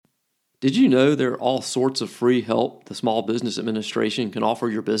Did you know there are all sorts of free help the Small Business Administration can offer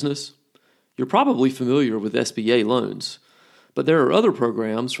your business? You're probably familiar with SBA loans, but there are other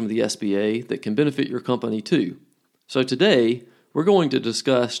programs from the SBA that can benefit your company too. So today, we're going to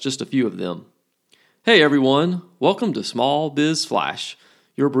discuss just a few of them. Hey everyone, welcome to Small Biz Flash,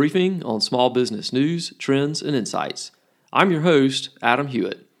 your briefing on small business news, trends, and insights. I'm your host, Adam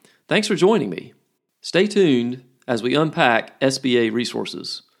Hewitt. Thanks for joining me. Stay tuned as we unpack SBA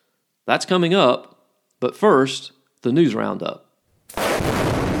resources. That's coming up, but first, the news roundup.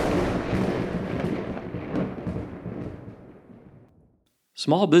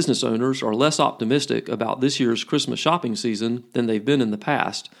 Small business owners are less optimistic about this year's Christmas shopping season than they've been in the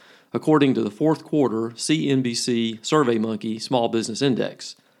past, according to the fourth quarter CNBC SurveyMonkey Small Business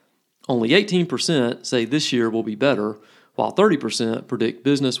Index. Only 18% say this year will be better, while 30% predict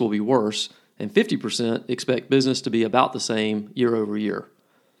business will be worse, and 50% expect business to be about the same year over year.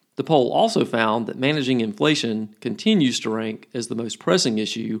 The poll also found that managing inflation continues to rank as the most pressing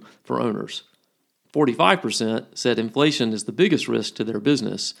issue for owners. 45% said inflation is the biggest risk to their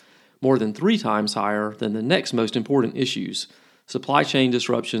business, more than 3 times higher than the next most important issues, supply chain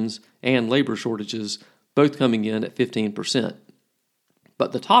disruptions and labor shortages, both coming in at 15%.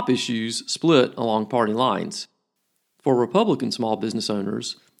 But the top issues split along party lines. For Republican small business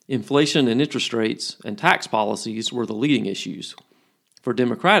owners, inflation and interest rates and tax policies were the leading issues. For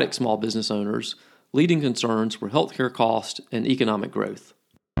Democratic small business owners, leading concerns were healthcare costs and economic growth.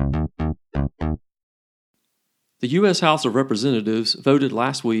 The U.S. House of Representatives voted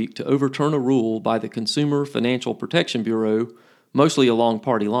last week to overturn a rule by the Consumer Financial Protection Bureau, mostly along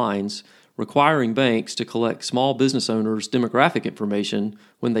party lines, requiring banks to collect small business owners' demographic information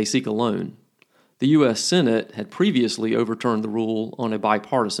when they seek a loan. The U.S. Senate had previously overturned the rule on a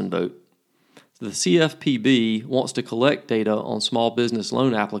bipartisan vote. The CFPB wants to collect data on small business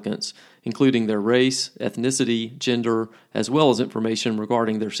loan applicants, including their race, ethnicity, gender, as well as information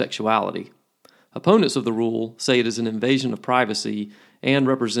regarding their sexuality. Opponents of the rule say it is an invasion of privacy and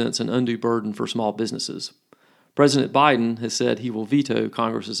represents an undue burden for small businesses. President Biden has said he will veto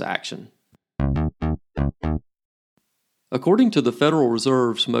Congress's action. According to the Federal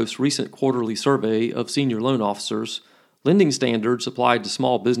Reserve's most recent quarterly survey of senior loan officers, lending standards applied to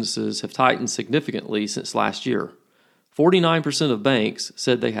small businesses have tightened significantly since last year. 49% of banks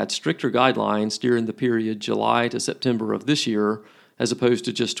said they had stricter guidelines during the period July to September of this year, as opposed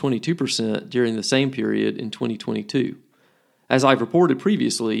to just 22% during the same period in 2022. As I've reported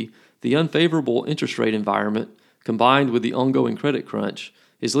previously, the unfavorable interest rate environment, combined with the ongoing credit crunch,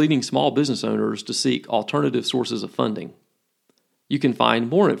 is leading small business owners to seek alternative sources of funding. You can find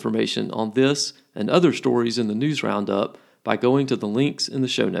more information on this and other stories in the news roundup by going to the links in the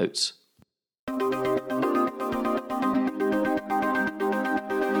show notes.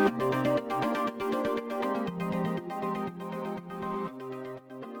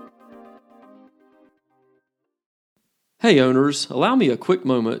 Hey owners, allow me a quick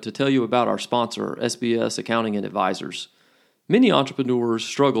moment to tell you about our sponsor, SBS Accounting and Advisors. Many entrepreneurs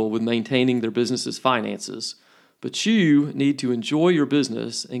struggle with maintaining their business's finances, but you need to enjoy your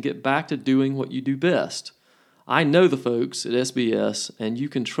business and get back to doing what you do best. I know the folks at SBS, and you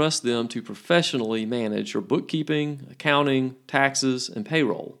can trust them to professionally manage your bookkeeping, accounting, taxes, and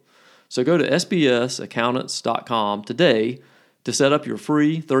payroll. So go to sbsaccountants.com today to set up your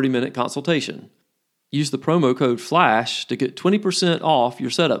free 30-minute consultation. Use the promo code FLASH to get 20% off your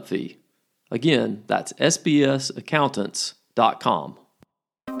setup fee. Again, that's sbsaccountants.com.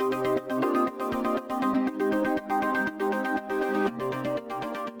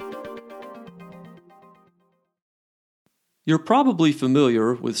 You're probably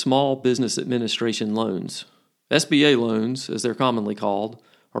familiar with Small Business Administration loans. SBA loans, as they're commonly called,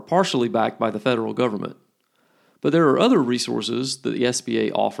 are partially backed by the federal government. But there are other resources that the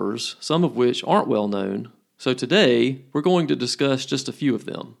SBA offers, some of which aren't well known, so today we're going to discuss just a few of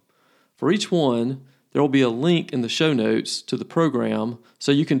them. For each one, there will be a link in the show notes to the program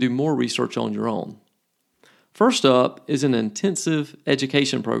so you can do more research on your own. First up is an intensive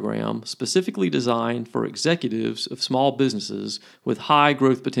education program specifically designed for executives of small businesses with high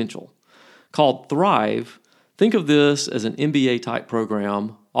growth potential. Called Thrive, think of this as an MBA-type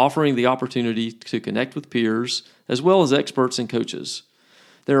program offering the opportunity to connect with peers as well as experts and coaches.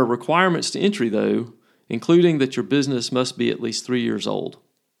 There are requirements to entry, though, including that your business must be at least 3 years old.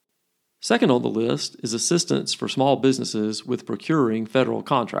 Second on the list is assistance for small businesses with procuring federal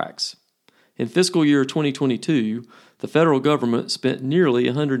contracts. In fiscal year 2022, the federal government spent nearly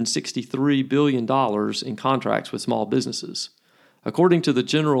 $163 billion in contracts with small businesses. According to the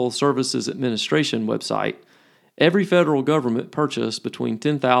General Services Administration website, Every federal government purchase between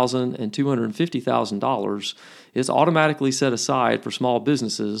 $10,000 and $250,000 is automatically set aside for small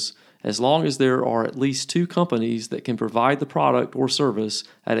businesses as long as there are at least 2 companies that can provide the product or service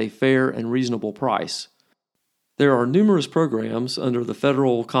at a fair and reasonable price. There are numerous programs under the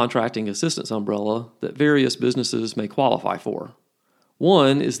Federal Contracting Assistance umbrella that various businesses may qualify for.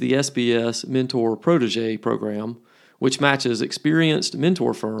 One is the SBS Mentor Protege program, which matches experienced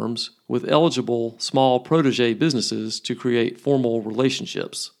mentor firms with eligible small protege businesses to create formal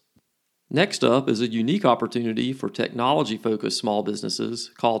relationships. Next up is a unique opportunity for technology-focused small businesses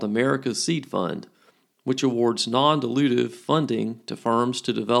called America's Seed Fund, which awards non-dilutive funding to firms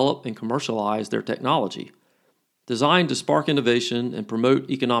to develop and commercialize their technology. Designed to spark innovation and promote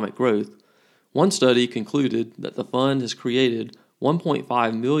economic growth, one study concluded that the fund has created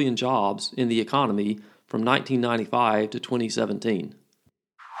 1.5 million jobs in the economy from 1995 to 2017.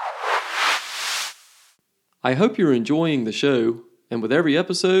 I hope you're enjoying the show, and with every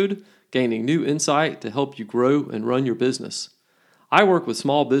episode, gaining new insight to help you grow and run your business. I work with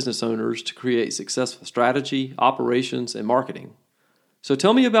small business owners to create successful strategy, operations, and marketing. So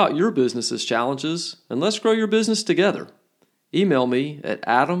tell me about your business's challenges, and let's grow your business together. Email me at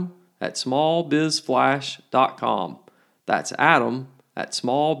adam@smallbizflash.com. That's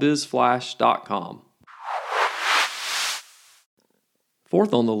adam@smallbizflash.com.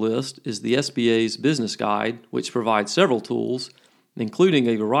 Fourth on the list is the SBA's Business Guide, which provides several tools, including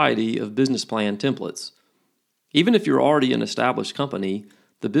a variety of business plan templates. Even if you're already an established company,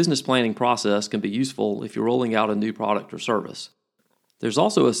 the business planning process can be useful if you're rolling out a new product or service. There's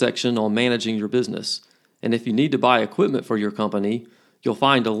also a section on managing your business, and if you need to buy equipment for your company, you'll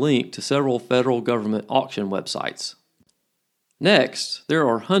find a link to several federal government auction websites. Next, there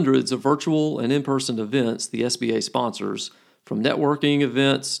are hundreds of virtual and in-person events the SBA sponsors, from networking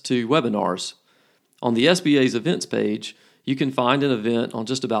events to webinars. On the SBA's events page, you can find an event on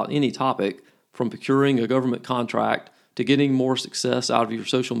just about any topic, from procuring a government contract to getting more success out of your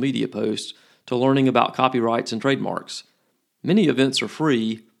social media posts to learning about copyrights and trademarks. Many events are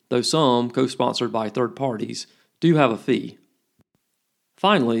free, though some, co-sponsored by third parties, do have a fee.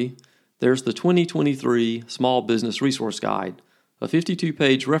 Finally, there's the 2023 Small Business Resource Guide, a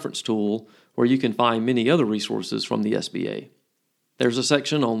 52-page reference tool where you can find many other resources from the SBA. There's a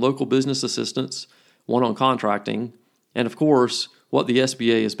section on local business assistance, one on contracting, and of course, what the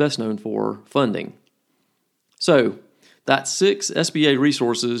SBA is best known for, funding. So, that's 6 SBA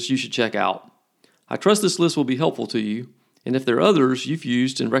resources you should check out. I trust this list will be helpful to you, and if there are others you've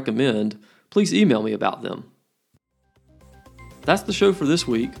used and recommend, please email me about them. That's the show for this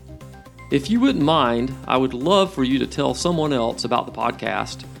week. If you wouldn't mind, I would love for you to tell someone else about the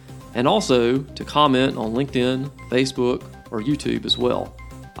podcast, and also to comment on LinkedIn, Facebook, or YouTube as well.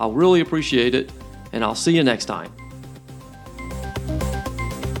 I'll really appreciate it, and I'll see you next time.